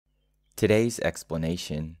Today's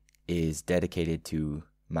explanation is dedicated to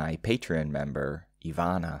my Patreon member,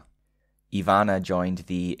 Ivana. Ivana joined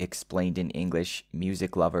the Explained in English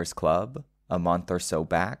Music Lovers Club a month or so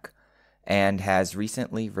back and has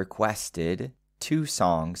recently requested 2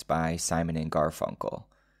 songs by Simon and Garfunkel.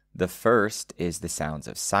 The first is The Sounds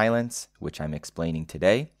of Silence, which I'm explaining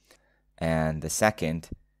today, and the second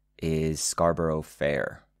is Scarborough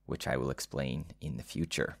Fair, which I will explain in the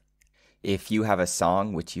future. If you have a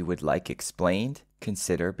song which you would like explained,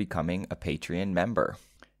 consider becoming a Patreon member.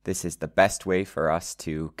 This is the best way for us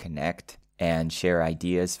to connect and share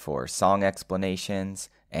ideas for song explanations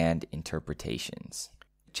and interpretations.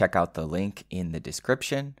 Check out the link in the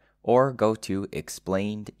description or go to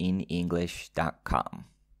explainedenglish.com.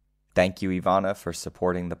 Thank you, Ivana, for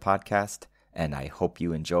supporting the podcast, and I hope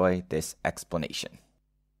you enjoy this explanation.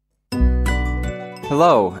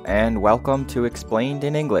 Hello, and welcome to Explained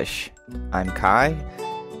in English. I'm Kai,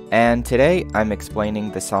 and today I'm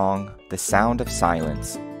explaining the song The Sound of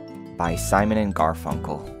Silence by Simon and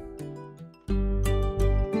Garfunkel.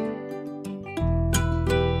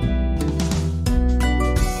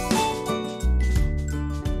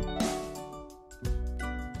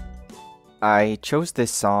 I chose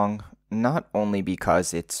this song not only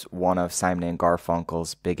because it's one of Simon and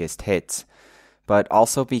Garfunkel's biggest hits, but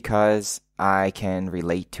also because I can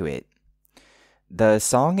relate to it. The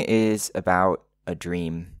song is about a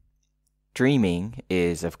dream. Dreaming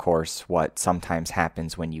is, of course, what sometimes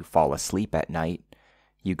happens when you fall asleep at night.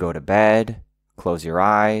 You go to bed, close your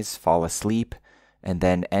eyes, fall asleep, and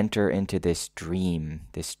then enter into this dream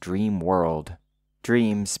world.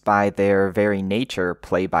 Dreams, by their very nature,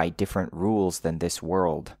 play by different rules than this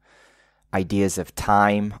world. Ideas of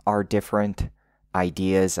time are different.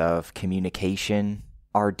 Ideas of communication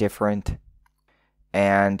are different.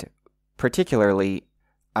 And particularly,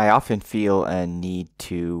 I often feel a need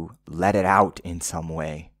to let it out in some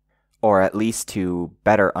way, or at least to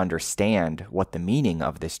better understand what the meaning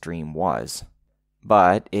of this dream was.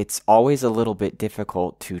 But it's always a little bit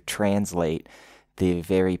difficult to translate the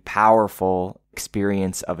very powerful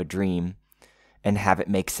experience of a dream and have it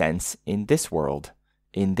make sense in this world,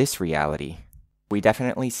 in this reality. We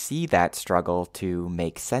definitely see that struggle to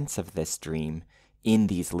make sense of this dream in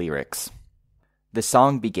these lyrics. The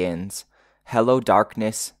song begins, "Hello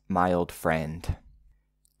darkness, my old friend."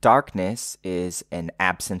 Darkness is an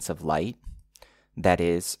absence of light. That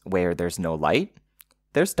is, where there's no light,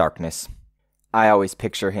 there's darkness. I always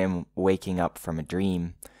picture him waking up from a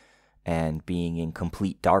dream and being in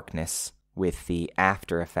complete darkness with the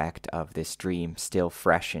after effect of this dream still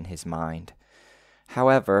fresh in his mind.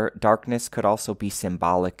 However, darkness could also be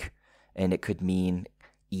symbolic, and it could mean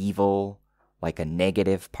evil, like a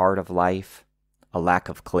negative part of life, a lack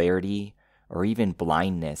of clarity, or even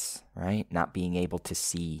blindness, right? Not being able to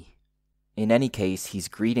see. In any case, he's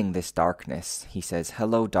greeting this darkness. He says,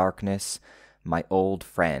 "Hello, darkness, my old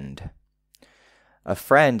friend." A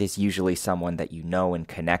friend is usually someone that you know and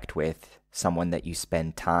connect with, someone that you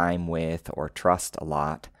spend time with or trust a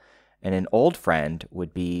lot. And an old friend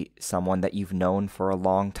would be someone that you've known for a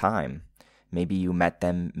long time. Maybe you met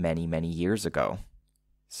them many, many years ago.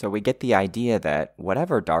 So we get the idea that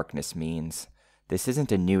whatever darkness means, this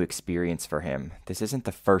isn't a new experience for him. This isn't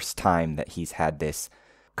the first time that he's had this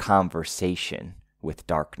conversation with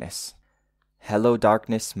darkness. "Hello,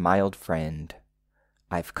 darkness, my old friend.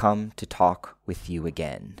 I've come to talk with you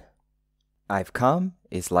again." I've come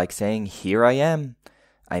is like saying, here I am.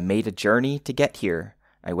 I made a journey to get here.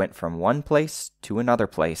 I went from one place to another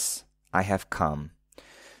place. I have come.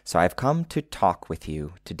 So I've come to talk with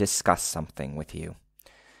you, to discuss something with you.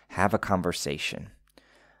 Have a conversation.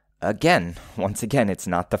 Again, once again, it's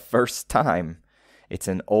not the first time. It's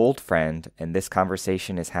an old friend, and this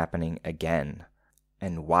conversation is happening again.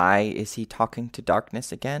 And why is he talking to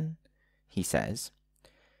darkness again? He says,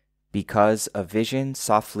 "Because a vision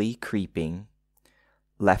softly creeping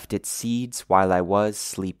left its seeds while I was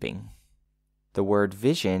sleeping." The word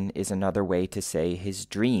vision is another way to say his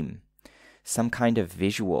dream, some kind of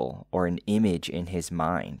visual or an image in his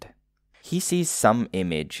mind. He sees some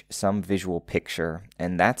image, some visual picture,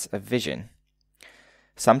 and that's a vision.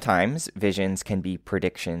 Sometimes visions can be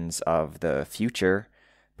predictions of the future,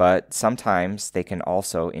 but sometimes they can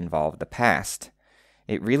also involve the past.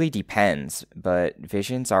 It really depends, but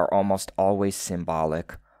visions are almost always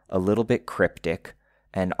symbolic, a little bit cryptic,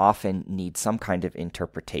 and often need some kind of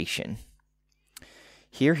interpretation.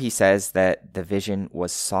 Here he says that the vision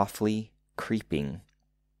was softly creeping.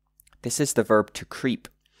 This is the verb to creep,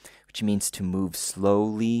 which means to move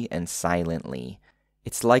slowly and silently.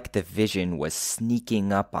 It's like the vision was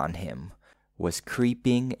sneaking up on him, was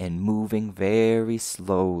creeping and moving very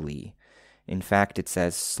slowly, In fact, it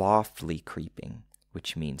says softly creeping,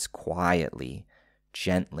 which means quietly,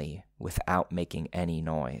 gently, without making any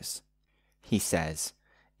noise. He says,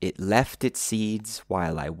 "It left its seeds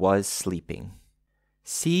while I was sleeping."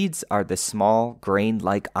 Seeds are the small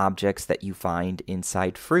grain-like objects that you find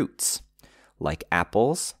inside fruits. Like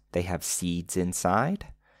apples, they have seeds inside.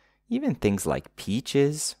 Even things like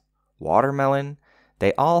peaches, watermelon,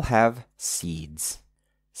 they all have seeds.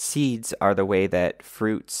 Seeds are the way that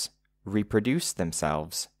fruits reproduce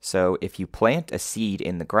themselves. So if you plant a seed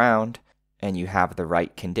in the ground and you have the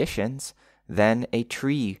right conditions, then a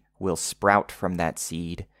tree will sprout from that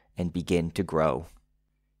seed and begin to grow.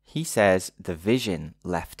 He says the vision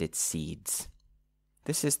left its seeds.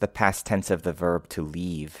 This is the past tense of the verb to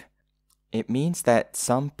leave. It means that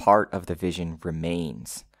some part of the vision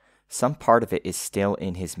remains. Some part of it is still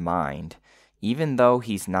in his mind, even though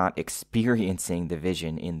he's not experiencing the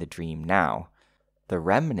vision in the dream now. The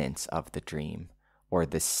remnants of the dream, or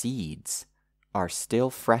the seeds, are still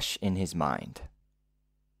fresh in his mind.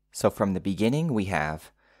 So from the beginning we have,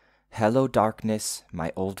 "Hello darkness,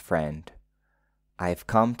 my old friend. I have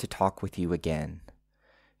come to talk with you again,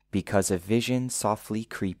 because a vision softly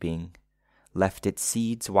creeping left its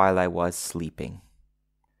seeds while I was sleeping."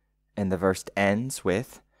 And the verse ends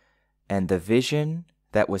with, "And the vision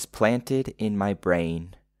that was planted in my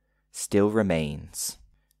brain still remains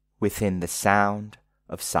within the sound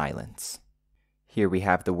of silence." Here we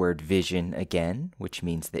have the word vision again, which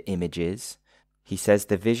means the images. He says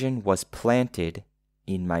the vision was planted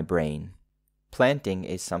in my brain. Planting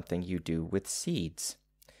is something you do with seeds.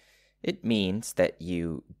 It means that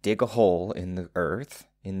you dig a hole in the earth,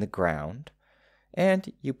 in the ground,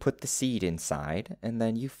 and you put the seed inside, and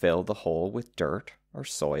then you fill the hole with dirt or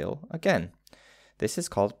soil again. This is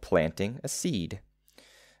called planting a seed.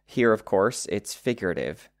 Here, of course, it's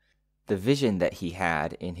figurative. The vision that he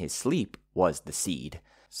had in his sleep was the seed.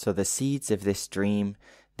 So the seeds of this dream,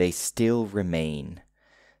 they still remain.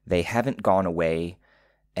 They haven't gone away,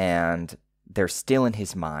 and they're still in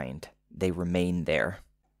his mind. They remain there.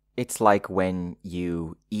 It's like when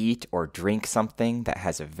you eat or drink something that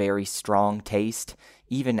has a very strong taste,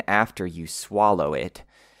 even after you swallow it,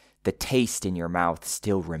 the taste in your mouth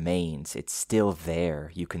still remains. It's still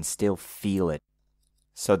there. You can still feel it.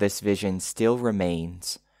 So this vision still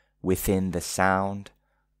remains within the sound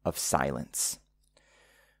of silence.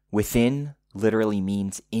 Within literally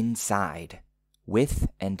means inside, with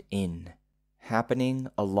and in, happening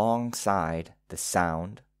alongside the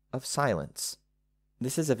sound of silence.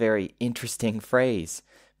 This is a very interesting phrase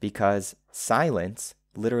because silence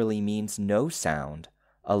literally means no sound,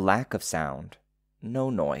 a lack of sound,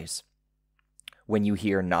 no noise. When you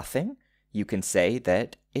hear nothing, you can say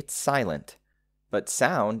that it's silent. But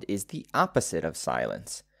sound is the opposite of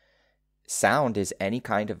silence. Sound is any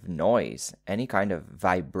kind of noise, any kind of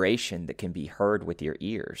vibration that can be heard with your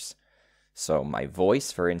ears. So my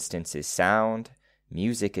voice, for instance, is sound.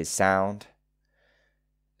 Music is sound.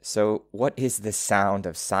 So what is the sound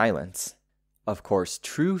of silence? Of course,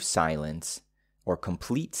 true silence, or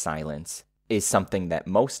complete silence, is something that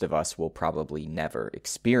most of us will probably never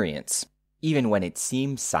experience. Even when it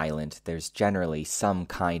seems silent, there's generally some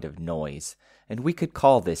kind of noise, and we could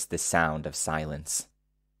call this the sound of silence.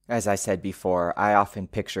 As I said before, I often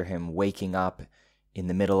picture him waking up in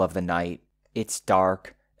the middle of the night. It's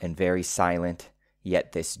dark and very silent,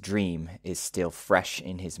 yet this dream is still fresh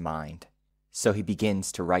in his mind. So he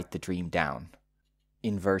begins to write the dream down.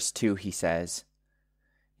 In verse 2 he says,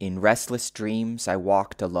 "In restless dreams I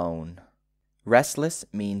walked alone." Restless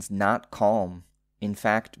means not calm. In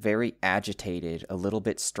fact, very agitated, a little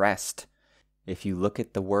bit stressed. If you look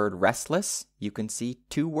at the word restless, you can see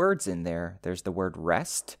two words in there. There's the word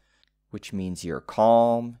rest, which means you're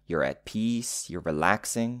calm, you're at peace, you're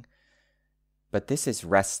relaxing. But this is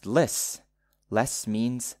restless. Less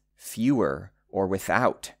means fewer or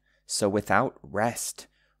without. So without rest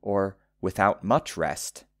or without much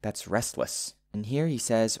rest, that's restless. And here he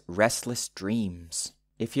says restless dreams.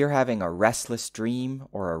 If you're having a restless dream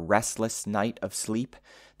or a restless night of sleep,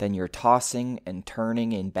 then you're tossing and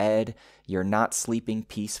turning in bed, you're not sleeping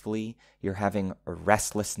peacefully, you're having a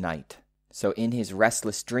restless night. So in his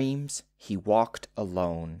restless dreams, he walked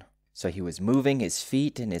alone. So he was moving his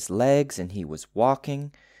feet and his legs, and he was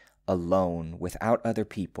walking alone, without other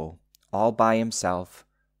people, all by himself,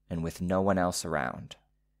 and with no one else around.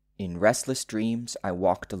 In restless dreams I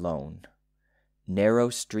walked alone. Narrow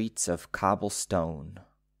streets of cobblestone.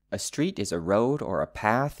 A street is a road or a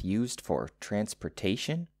path used for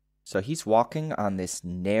transportation. So he's walking on this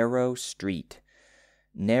narrow street.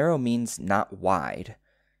 Narrow means not wide.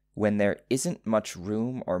 When there isn't much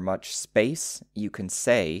room or much space, you can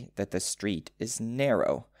say that the street is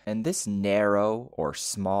narrow. And this narrow or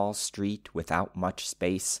small street without much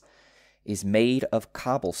space is made of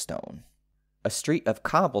cobblestone. A street of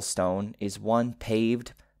cobblestone is one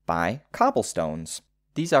paved by cobblestones.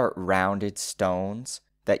 These are rounded stones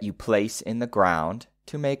that you place in the ground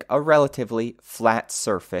to make a relatively flat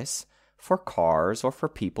surface for cars or for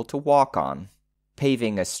people to walk on.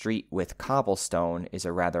 Paving a street with cobblestone is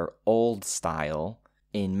a rather old style.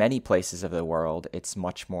 In many places of the world, it's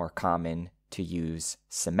much more common to use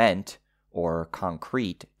cement or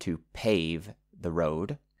concrete to pave the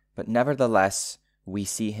road. But nevertheless, we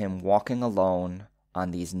see him walking alone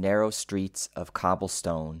on these narrow streets of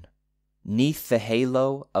cobblestone, 'neath the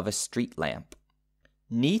halo of a street lamp.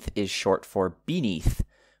 'Neath is short for beneath,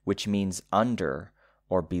 which means under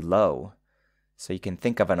or below. So you can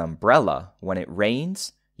think of an umbrella. When it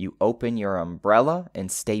rains, you open your umbrella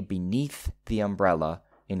and stay beneath the umbrella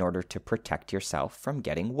in order to protect yourself from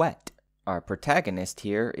getting wet. Our protagonist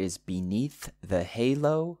here is beneath the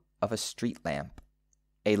halo of a street lamp.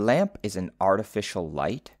 A lamp is an artificial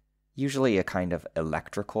light, usually a kind of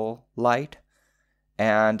electrical light,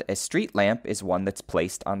 and a street lamp is one that's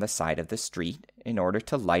placed on the side of the street in order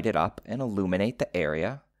to light it up and illuminate the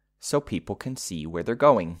area so people can see where they're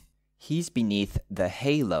going. He's beneath the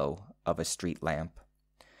halo of a street lamp.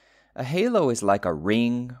 A halo is like a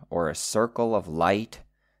ring or a circle of light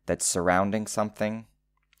that's surrounding something.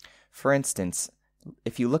 For instance,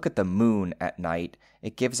 if you look at the moon at night,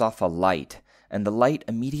 it gives off a light, and the light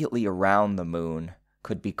immediately around the moon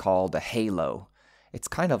could be called a halo. It's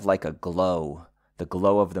kind of like a glow, the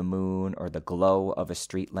glow of the moon or the glow of a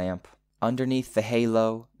street lamp. Underneath the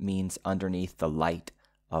halo means underneath the light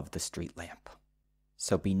of the street lamp.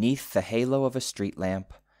 So beneath the halo of a street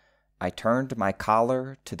lamp, I turned my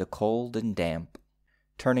collar to the cold and damp.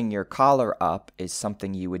 Turning your collar up is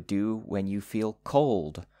something you would do when you feel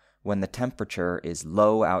cold, when the temperature is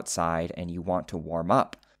low outside and you want to warm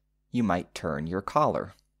up. You might turn your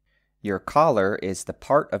collar. Your collar is the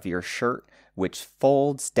part of your shirt which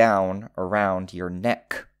folds down around your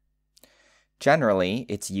neck. Generally,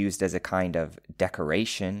 it's used as a kind of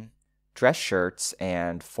decoration. Dress shirts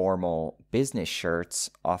and formal business shirts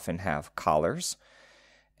often have collars,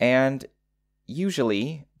 and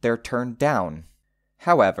usually they're turned down.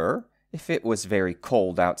 However, if it was very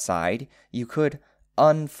cold outside, you could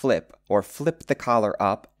unflip or flip the collar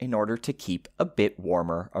up in order to keep a bit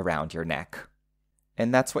warmer around your neck.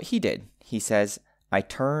 And that's what he did. He says, I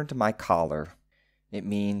turned my collar. It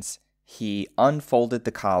means he unfolded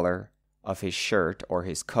the collar of his shirt or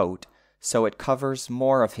his coat so it covers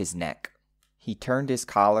more of his neck. He turned his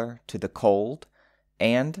collar to the cold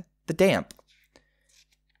and the damp.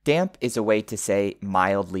 Damp is a way to say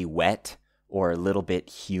mildly wet or a little bit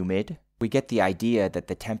humid. We get the idea that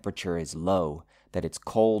the temperature is low, that it's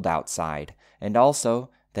cold outside, and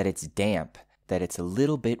also that it's damp, that it's a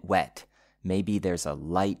little bit wet. Maybe there's a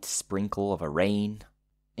light sprinkle of a rain.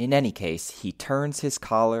 In any case, he turns his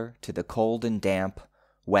collar to the cold and damp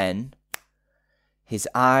when his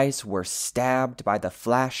eyes were stabbed by the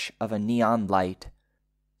flash of a neon light.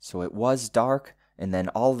 So it was dark, and then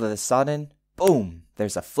all of a sudden, boom,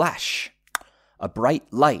 there's a flash. A bright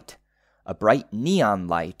light. A bright neon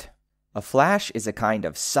light. A flash is a kind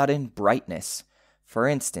of sudden brightness. For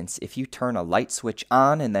instance, if you turn a light switch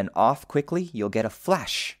on and then off quickly, you'll get a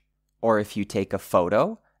flash. Or if you take a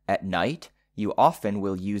photo at night, you often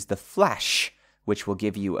will use the flash, which will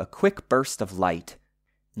give you a quick burst of light.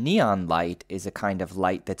 Neon light is a kind of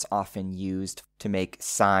light that's often used to make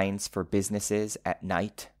signs for businesses at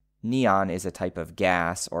night. Neon is a type of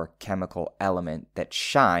gas or chemical element that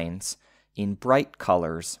shines in bright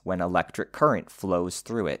colors when electric current flows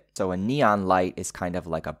through it. So a neon light is kind of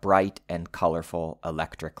like a bright and colorful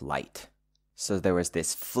electric light. So there was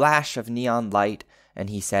this flash of neon light, and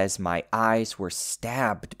he says, my eyes were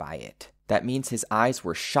stabbed by it. That means his eyes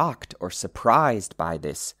were shocked or surprised by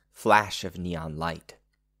this flash of neon light.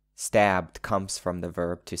 Stabbed comes from the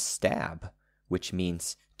verb to stab, which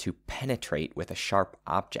means to penetrate with a sharp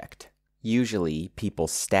object. Usually, people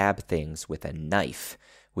stab things with a knife,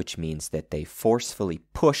 which means that they forcefully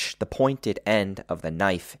push the pointed end of the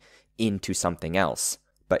knife into something else.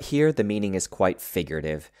 But here the meaning is quite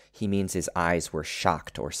figurative. He means his eyes were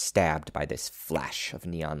shocked or stabbed by this flash of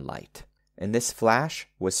neon light. And this flash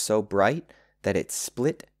was so bright that it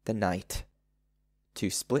split the night. To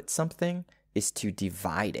split something is to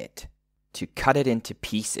divide it, to cut it into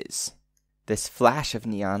pieces. This flash of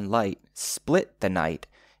neon light split the night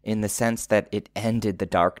in the sense that it ended the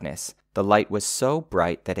darkness. The light was so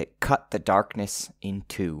bright that it cut the darkness in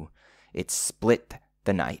two. It split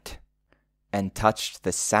the night, and touched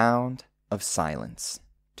the sound of silence.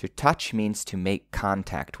 To touch means to make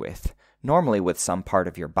contact with, normally with some part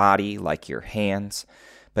of your body, like your hands,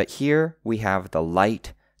 but here we have the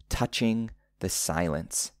light touching the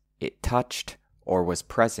silence. It touched or was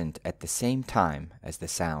present at the same time as the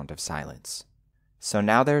sound of silence. So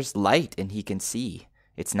now there's light and he can see.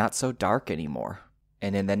 It's not so dark anymore.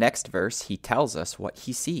 And in the next verse, he tells us what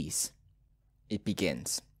he sees. It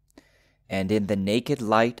begins, "And in the naked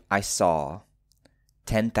light I saw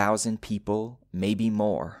 10,000 people, maybe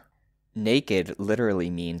more." Naked literally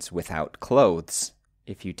means without clothes.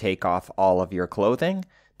 If you take off all of your clothing,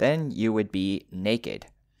 then you would be naked.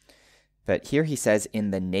 But here he says,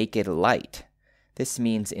 in the naked light. This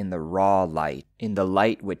means in the raw light, in the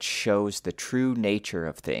light which shows the true nature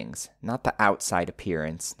of things, not the outside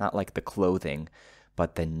appearance, not like the clothing,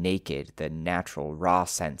 but the naked, the natural, raw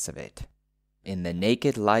sense of it. In the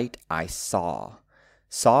naked light I saw.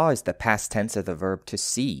 Saw is the past tense of the verb to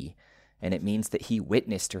see, and it means that he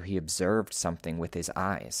witnessed or he observed something with his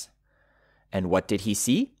eyes. And what did he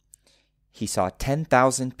see? He saw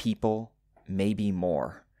 10,000 people, maybe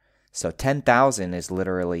more. So 10,000 is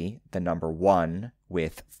literally the number 1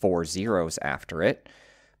 with 4 zeros after it,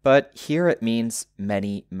 but here it means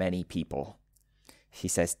many, many people. He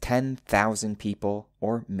says 10,000 people,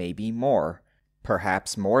 or maybe more,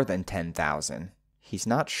 perhaps more than 10,000. He's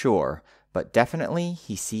not sure, but definitely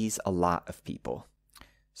he sees a lot of people.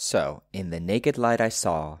 So, in the naked light I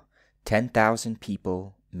saw 10,000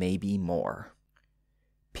 people, maybe more.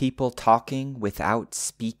 People talking without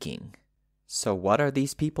speaking. So what are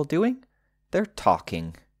these people doing? They're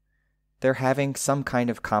talking. They're having some kind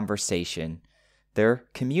of conversation. They're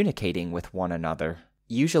communicating with one another.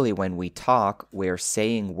 Usually when we talk, we're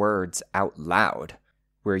saying words out loud.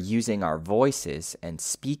 We're using our voices and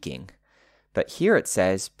speaking. But here it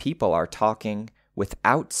says people are talking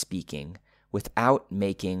without speaking, without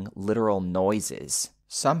making literal noises.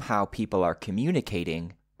 Somehow people are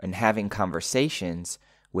communicating and having conversations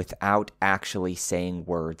without actually saying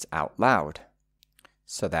words out loud.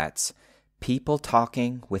 So that's people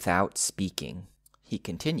talking without speaking. He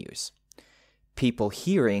continues. People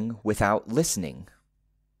hearing without listening.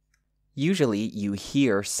 Usually you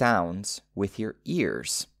hear sounds with your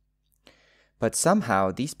ears. But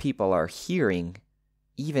somehow these people are hearing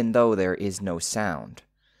even though there is no sound.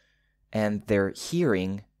 And they're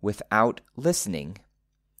hearing without listening.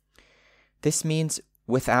 This means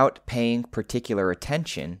without paying particular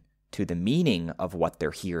attention to the meaning of what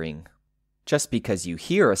they're hearing. Just because you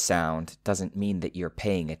hear a sound doesn't mean that you're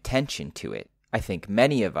paying attention to it. I think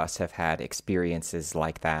many of us have had experiences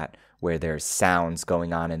like that, where there's sounds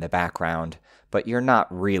going on in the background, but you're not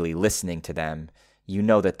really listening to them. You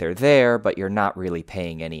know that they're there, but you're not really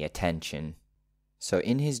paying any attention. So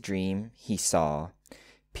in his dream, he saw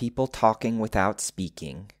people talking without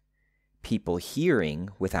speaking, people hearing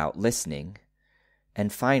without listening,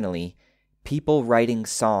 and finally, people writing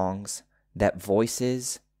songs that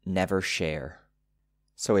voices never share.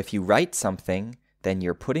 So if you write something, then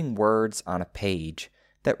you're putting words on a page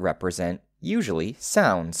that represent, usually,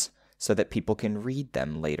 sounds, so that people can read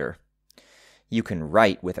them later. You can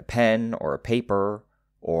write with a pen or a paper,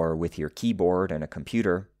 or with your keyboard and a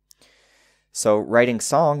computer. So writing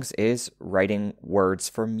songs is writing words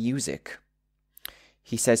for music.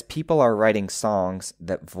 He says people are writing songs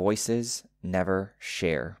that voices never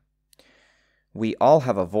share. We all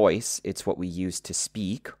have a voice. It's what we use to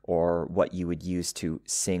speak, or what you would use to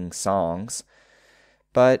sing songs.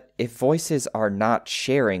 But if voices are not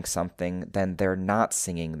sharing something, then they're not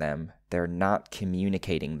singing them. They're not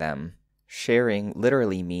communicating them. Sharing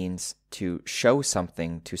literally means to show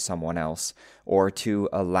something to someone else, or to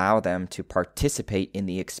allow them to participate in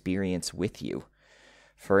the experience with you.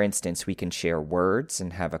 For instance, we can share words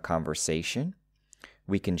and have a conversation.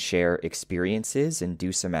 We can share experiences and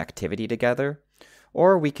do some activity together.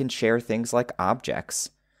 Or we can share things like objects,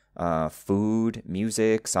 food,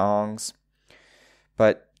 music, songs.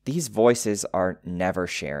 But these voices are never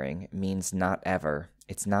sharing. It means not ever.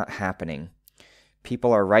 It's not happening.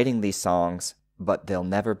 People are writing these songs, but they'll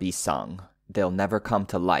never be sung. They'll never come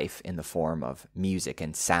to life in the form of music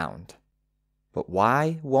and sound. But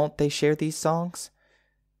why won't they share these songs?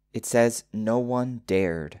 It says, no one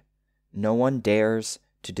dared. No one dares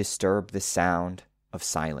to disturb the sound of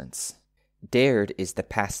silence. Dared is the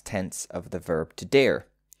past tense of the verb to dare.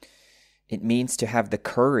 It means to have the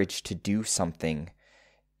courage to do something.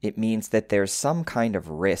 It means that there's some kind of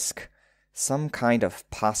risk, some kind of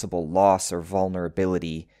possible loss or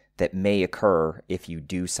vulnerability that may occur if you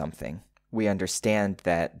do something. We understand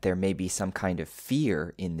that there may be some kind of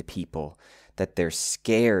fear in the people, that they're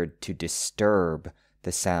scared to disturb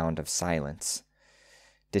the sound of silence.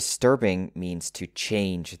 Disturbing means to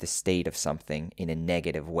change the state of something in a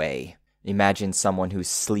negative way. Imagine someone who's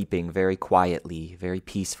sleeping very quietly, very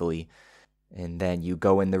peacefully, and then you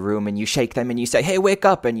go in the room and you shake them and you say, "Hey, wake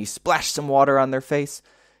up," and you splash some water on their face.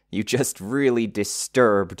 You just really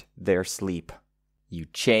disturbed their sleep. You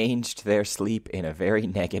changed their sleep in a very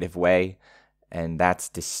negative way, and that's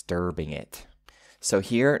disturbing it. So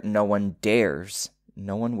here, no one dares,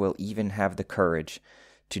 no one will even have the courage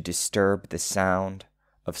to disturb the sound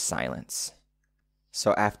of silence.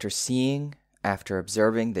 So after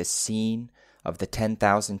observing this scene of the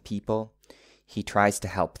 10,000 people, he tries to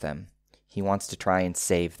help them. He wants to try and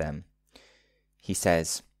save them. He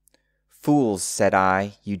says, "Fools, said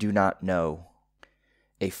I, you do not know."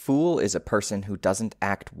 A fool is a person who doesn't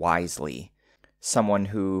act wisely, someone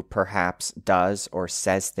who perhaps does or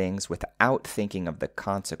says things without thinking of the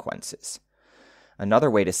consequences.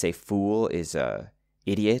 Another way to say fool is a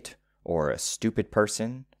idiot or a stupid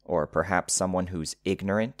person, or perhaps someone who's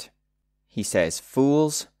ignorant. He says,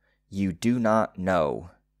 "Fools, you do not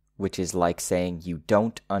know," which is like saying you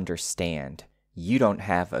don't understand. You don't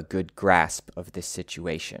have a good grasp of this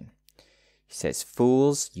situation. He says,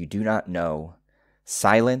 "Fools, you do not know.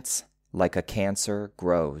 Silence, like a cancer,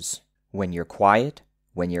 grows. When you're quiet,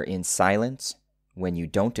 when you're in silence, when you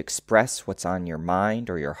don't express what's on your mind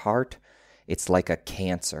or your heart, it's like a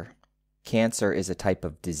cancer. Cancer is a type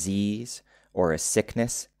of disease or a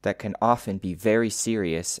sickness that can often be very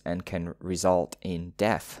serious and can result in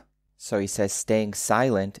death." So he says staying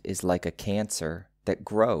silent is like a cancer that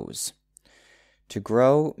grows. To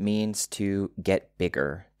grow means to get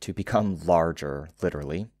bigger, to become larger,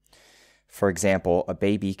 literally. For example, a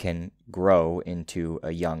baby can grow into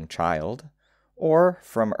a young child, or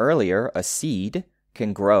from earlier, a seed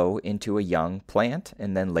can grow into a young plant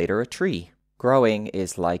and then later a tree. Growing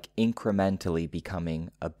is like incrementally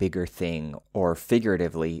becoming a bigger thing, or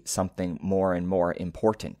figuratively, something more and more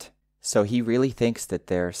important. So he really thinks that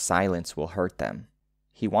their silence will hurt them.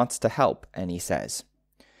 He wants to help, and he says,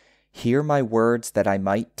 "Hear my words that I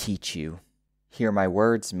might teach you." Hear my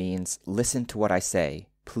words means listen to what I say.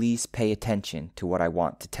 Please pay attention to what I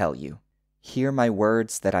want to tell you. Hear my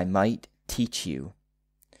words that I might teach you.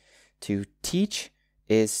 To teach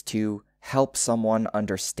is to help someone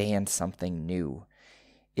understand something new.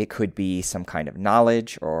 It could be some kind of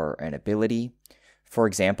knowledge or an ability. For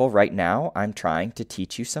example, right now, I'm trying to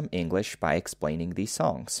teach you some English by explaining these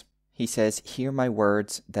songs. He says, "Hear my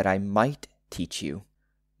words that I might teach you."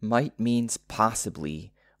 Might means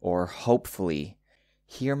possibly or hopefully.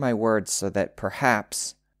 Hear my words so that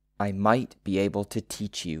perhaps I might be able to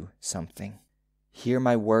teach you something. Hear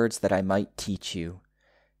my words that I might teach you.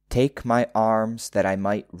 Take my arms that I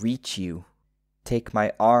might reach you. Take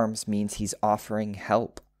my arms means he's offering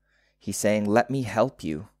help. He's saying, let me help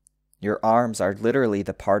you. Your arms are literally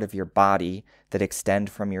the part of your body that extend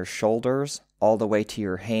from your shoulders all the way to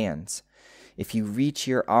your hands. If you reach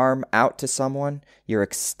your arm out to someone, you're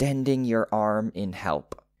extending your arm in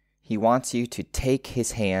help. He wants you to take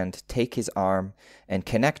his hand, take his arm, and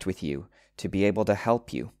connect with you to be able to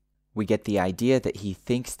help you. We get the idea that he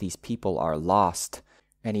thinks these people are lost,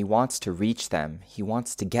 and he wants to reach them. He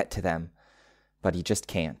wants to get to them, but he just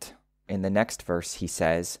can't. In the next verse, he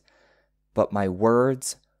says, "But my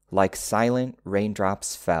words, like silent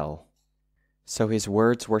raindrops, fell." So his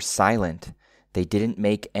words were silent. They didn't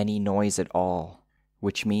make any noise at all,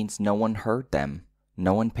 which means no one heard them.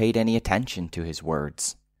 No one paid any attention to his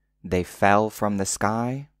words. They fell from the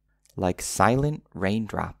sky like silent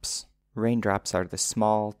raindrops. Raindrops are the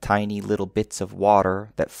small, tiny little bits of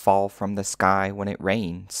water that fall from the sky when it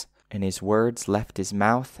rains. And his words left his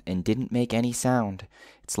mouth and didn't make any sound.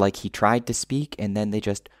 It's like he tried to speak and then they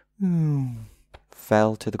just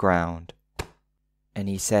fell to the ground. And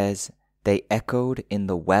he says, they echoed in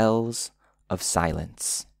the wells of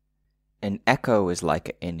silence. An echo is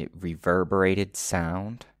like a reverberated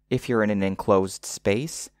sound. If you're in an enclosed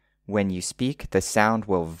space, when you speak, the sound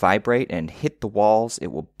will vibrate and hit the walls. It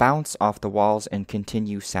will bounce off the walls and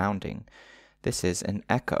continue sounding. This is an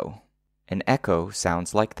echo. An echo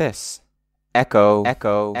sounds like this. Echo,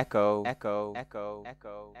 echo, echo, echo, echo,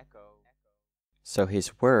 echo, echo. So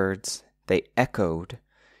his words, they echoed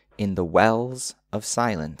in the wells of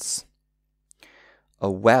silence. A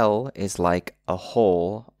well is like a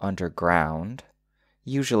hole underground.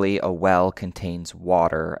 Usually a well contains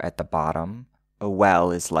water at the bottom. A well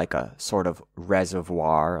is like a sort of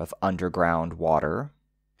reservoir of underground water.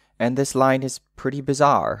 And this line is pretty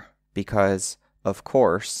bizarre because, of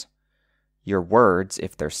course, your words,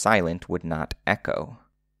 if they're silent, would not echo.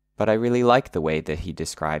 But I really like the way that he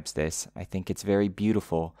describes this. I think it's very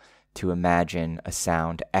beautiful to imagine a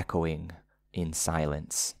sound echoing in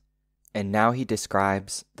silence. And now he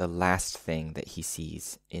describes the last thing that he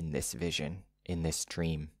sees in this vision, in this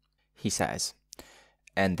dream. He says,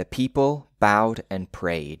 "And the people bowed and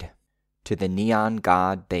prayed to the neon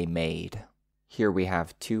god they made." Here we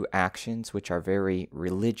have two actions which are very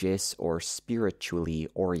religious or spiritually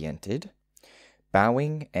oriented: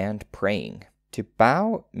 bowing and praying. To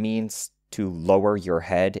bow means to lower your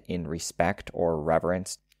head in respect or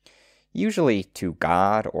reverence, usually to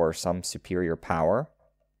God or some superior power.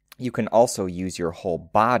 You can also use your whole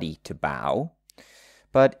body to bow,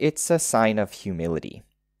 but it's a sign of humility.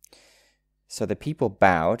 So the people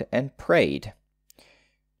bowed and prayed.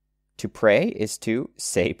 To pray is to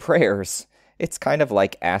say prayers. It's kind of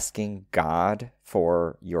like asking God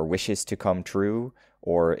for your wishes to come true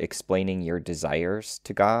or explaining your desires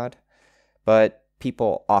to God. But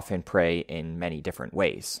people often pray in many different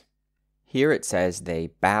ways. Here it says they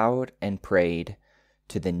bowed and prayed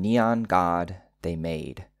to the neon god they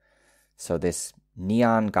made. So this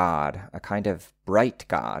neon god, a kind of bright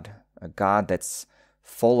god, a god that's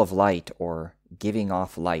full of light or giving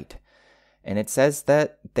off light. And it says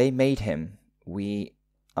that they made him. We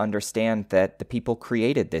understand that the people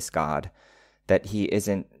created this god, that he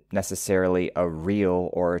isn't necessarily a real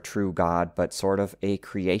or a true god, but sort of a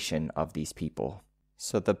creation of these people.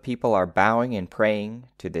 So the people are bowing and praying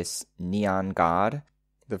to this neon god.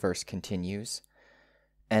 The verse continues,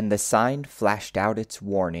 "And the sign flashed out its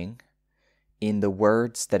warning in the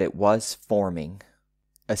words that it was forming."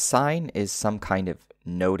 A sign is some kind of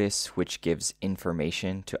notice which gives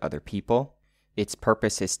information to other people. Its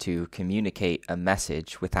purpose is to communicate a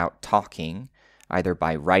message without talking, either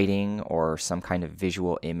by writing or some kind of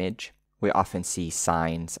visual image. We often see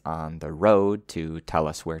signs on the road to tell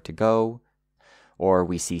us where to go, or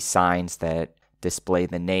we see signs that display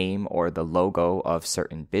the name or the logo of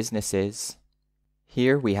certain businesses.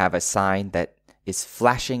 Here we have a sign that is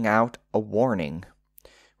flashing out a warning.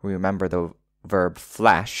 We remember the verb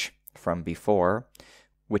flash from before,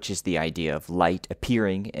 which is the idea of light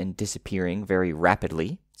appearing and disappearing very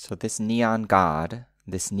rapidly. So this neon god,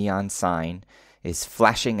 this neon sign, is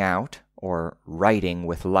flashing out or writing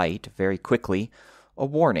with light very quickly a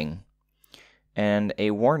warning. And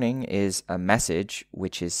a warning is a message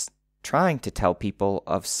which is trying to tell people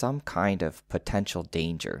of some kind of potential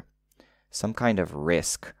danger, some kind of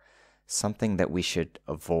risk, something that we should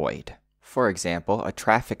avoid. For example, a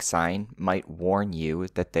traffic sign might warn you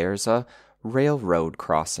that there's a railroad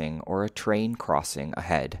crossing or a train crossing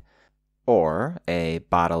ahead. Or a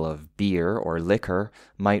bottle of beer or liquor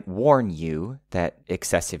might warn you that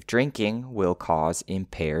excessive drinking will cause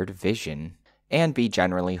impaired vision and be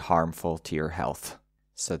generally harmful to your health.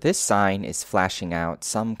 So this sign is flashing out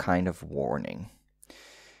some kind of warning.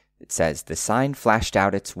 It says, "The sign flashed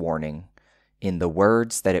out its warning in the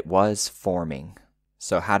words that it was forming."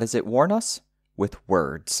 So how does it warn us? With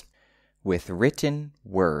words, with written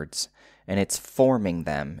words. And it's forming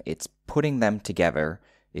them, it's putting them together,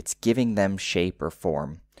 it's giving them shape or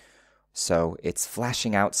form. So it's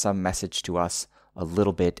flashing out some message to us a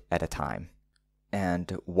little bit at a time.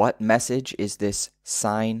 And what message is this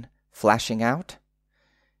sign flashing out?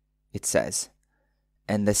 It says,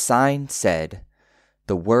 "And the sign said,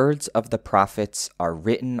 the words of the prophets are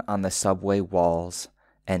written on the subway walls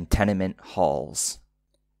and tenement halls."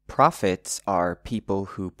 Prophets are people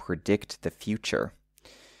who predict the future.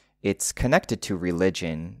 It's connected to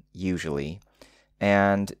religion, usually,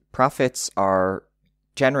 and prophets are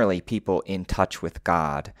generally people in touch with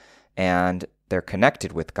God, and they're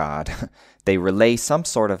connected with God. They relay some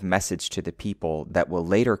sort of message to the people that will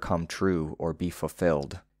later come true or be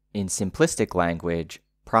fulfilled. In simplistic language,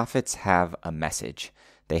 prophets have a message.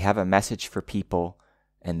 They have a message for people,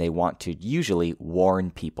 and they want to usually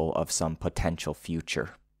warn people of some potential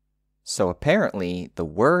future. So apparently, the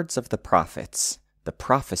words of the prophets, the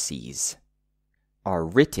prophecies, are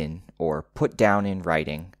written or put down in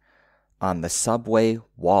writing on the subway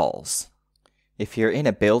walls. If you're in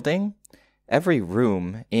a building, every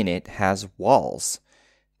room in it has walls.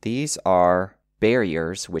 These are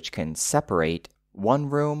barriers which can separate one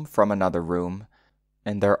room from another room,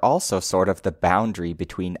 and they're also sort of the boundary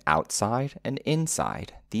between outside and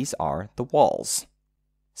inside. These are the walls.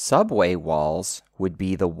 Subway walls would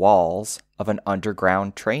be the walls of an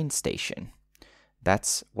underground train station.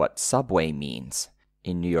 That's what subway means.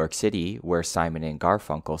 In New York City, where Simon and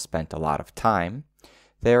Garfunkel spent a lot of time,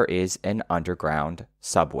 there is an underground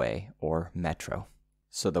subway or metro.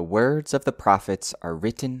 So the words of the prophets are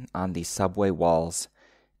written on these subway walls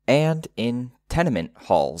and in tenement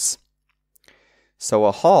halls. So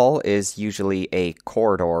a hall is usually a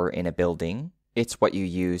corridor in a building, It's what you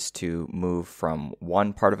use to move from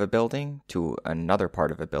one part of a building to another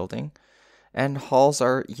part of a building, and halls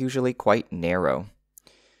are usually quite narrow.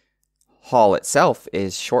 Hall itself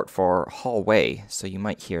is short for hallway, so you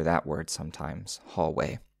might hear that word sometimes,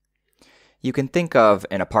 hallway. You can think of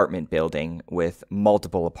an apartment building with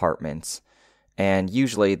multiple apartments, and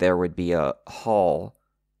usually there would be a hall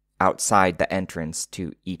outside the entrance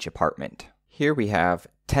to each apartment. Here we have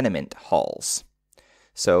tenement halls.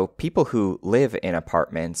 So people who live in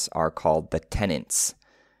apartments are called the tenants.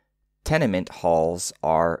 Tenement halls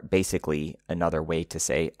are basically another way to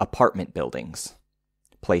say apartment buildings,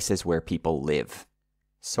 places where people live.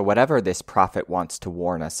 So whatever this prophet wants to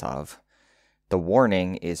warn us of, the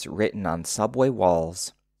warning is written on subway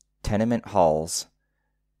walls, tenement halls,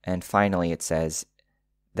 and finally it says,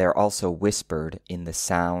 they're also whispered in the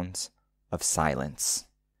sounds of silence.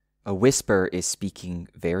 A whisper is speaking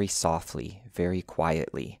very softly, very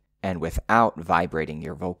quietly, and without vibrating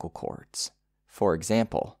your vocal cords. For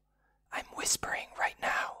example, I'm whispering right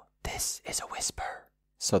now. This is a whisper.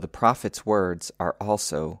 So the prophet's words are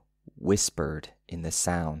also whispered in the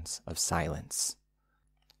sounds of silence.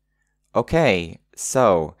 Okay,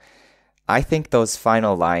 so I think those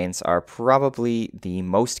final lines are probably the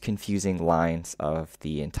most confusing lines of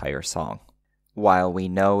the entire song. While we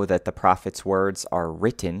know that the prophet's words are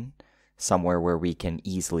written somewhere where we can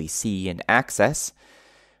easily see and access,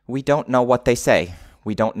 we don't know what they say.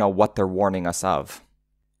 We don't know what they're warning us of.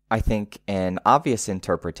 I think an obvious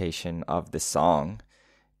interpretation of the song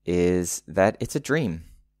is that it's a dream.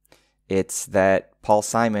 It's that Paul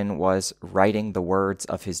Simon was writing the words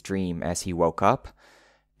of his dream as he woke up,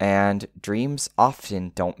 and dreams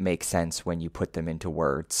often don't make sense when you put them into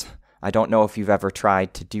words. I don't know if you've ever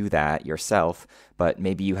tried to do that yourself, but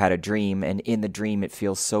maybe you had a dream, and in the dream it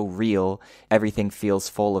feels so real, everything feels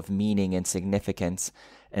full of meaning and significance,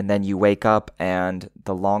 and then you wake up, and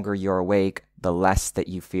the longer you're awake, the less that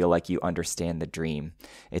you feel like you understand the dream.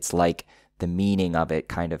 It's like the meaning of it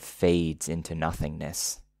kind of fades into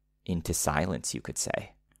nothingness, into silence, you could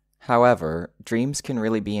say. However, dreams can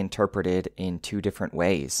really be interpreted in two different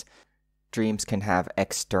ways. Dreams can have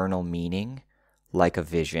external meaning, like a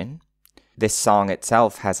vision. This song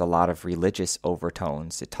itself has a lot of religious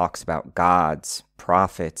overtones. It talks about gods,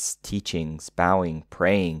 prophets, teachings, bowing,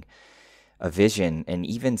 praying. A vision, and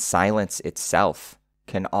even silence itself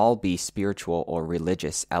can all be spiritual or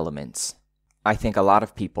religious elements. I think a lot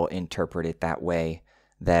of people interpret it that way,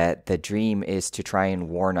 that the dream is to try and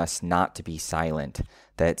warn us not to be silent,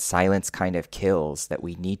 that silence kind of kills, that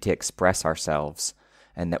we need to express ourselves,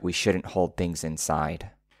 and that we shouldn't hold things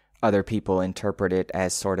inside. Other people interpret it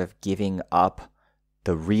as sort of giving up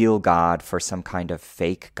the real God for some kind of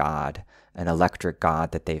fake God, an electric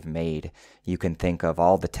God that they've made. You can think of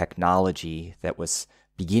all the technology that was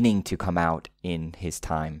beginning to come out in his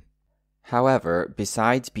time. However,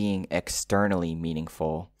 besides being externally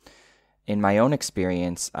meaningful, in my own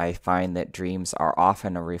experience, I find that dreams are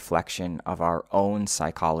often a reflection of our own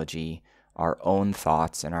psychology, our own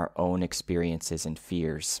thoughts, and our own experiences and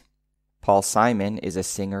fears. Paul Simon is a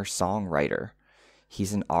singer-songwriter.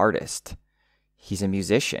 He's an artist. He's a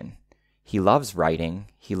musician. He loves writing.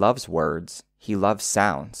 He loves words. He loves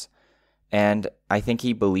sounds. And I think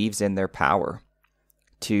he believes in their power.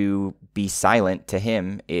 To be silent to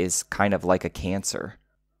him is kind of like a cancer.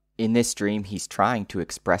 In this dream, he's trying to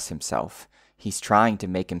express himself. He's trying to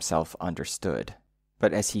make himself understood.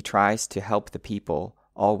 But as he tries to help the people,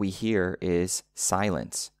 all we hear is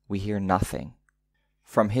silence. We hear nothing.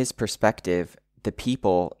 From his perspective, the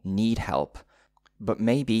people need help. But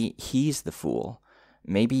maybe he's the fool.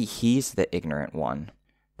 Maybe he's the ignorant one.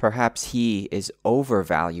 Perhaps he is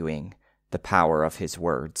overvaluing the power of his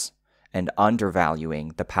words and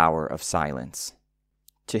undervaluing the power of silence.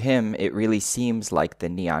 To him, it really seems like the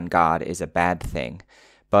neon god is a bad thing,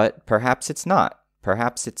 but perhaps it's not.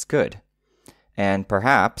 Perhaps it's good. And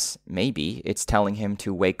perhaps, maybe, it's telling him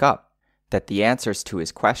to wake up, that the answers to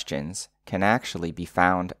his questions can actually be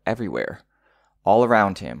found everywhere, all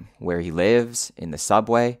around him, where he lives, in the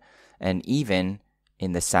subway, and even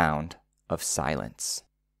in the sound of silence.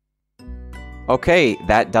 Okay,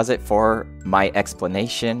 that does it for my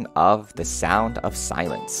explanation of the sound of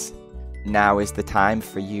silence. Now is the time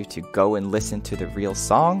for you to go and listen to the real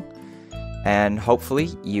song, and hopefully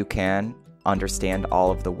you can understand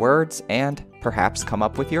all of the words and perhaps come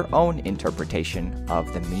up with your own interpretation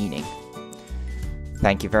of the meaning.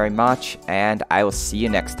 Thank you very much, and I will see you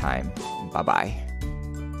next time. Bye-bye.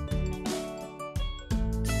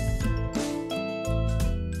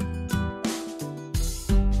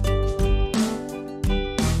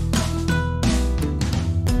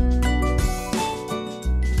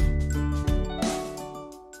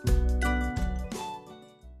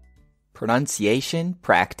 Pronunciation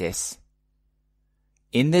Practice.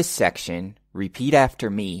 In this section, repeat after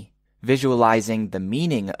me, visualizing the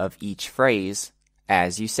meaning of each phrase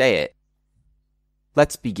as you say it.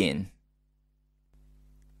 Let's begin.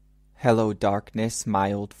 Hello, darkness,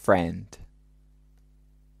 my old friend.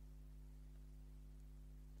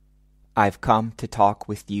 I've come to talk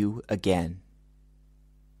with you again.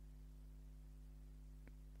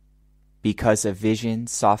 Because a vision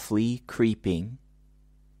softly creeping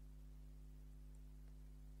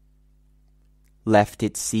left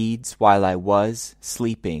its seeds while I was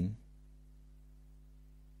sleeping,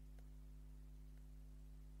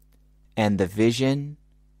 and the vision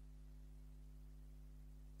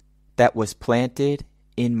that was planted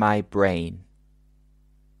in my brain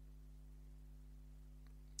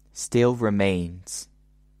still remains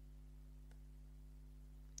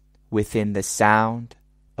within the sound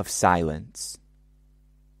of silence.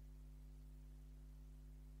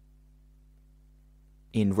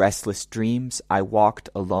 In restless dreams I walked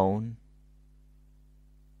alone,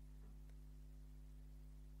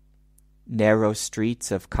 narrow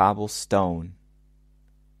streets of cobblestone.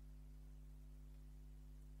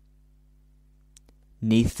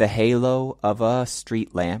 'Neath the halo of a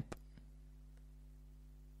street lamp,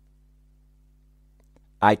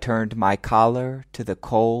 I turned my collar to the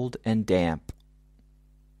cold and damp.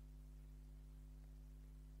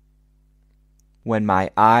 When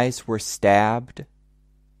my eyes were stabbed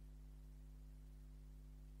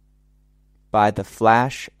by the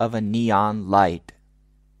flash of a neon light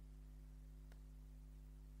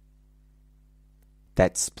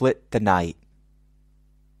that split the night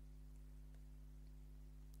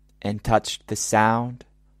and touched the sound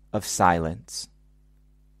of silence.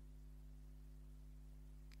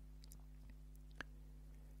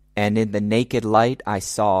 And in the naked light I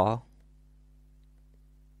saw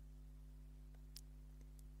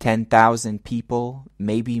 10,000 people,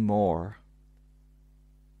 maybe more.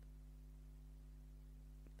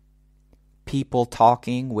 People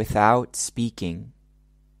talking without speaking.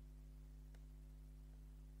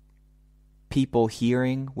 People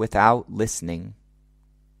hearing without listening.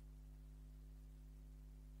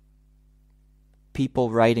 People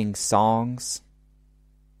writing songs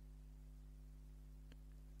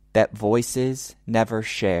that voices never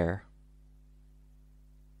share.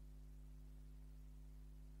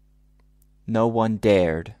 No one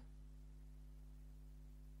dared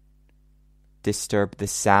disturb the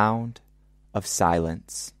sound of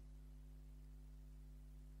silence.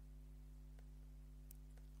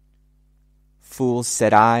 Fools,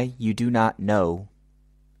 said I, you do not know.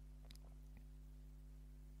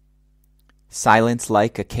 Silence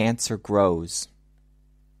like a cancer grows.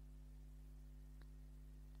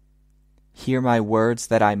 Hear my words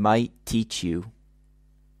that I might teach you.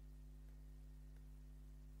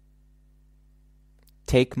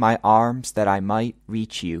 Take my arms that I might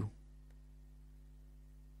reach you.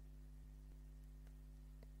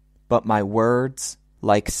 But my words,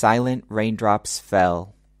 like silent raindrops,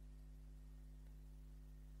 fell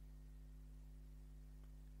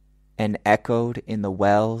and echoed in the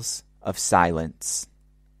wells of silence.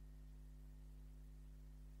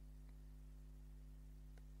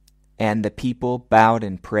 And the people bowed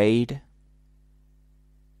and prayed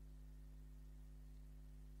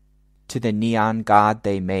to the neon god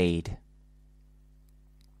they made.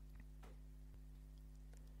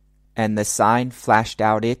 And the sign flashed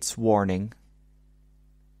out its warning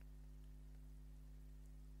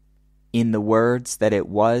in the words that it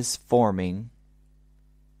was forming.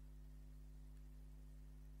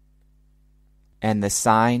 And the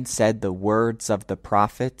sign said the words of the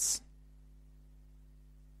prophets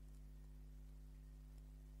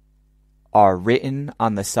are written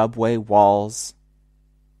on the subway walls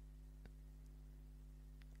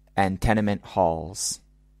and tenement halls,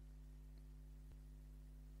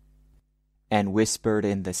 and whispered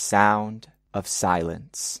in the sound of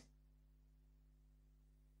silence.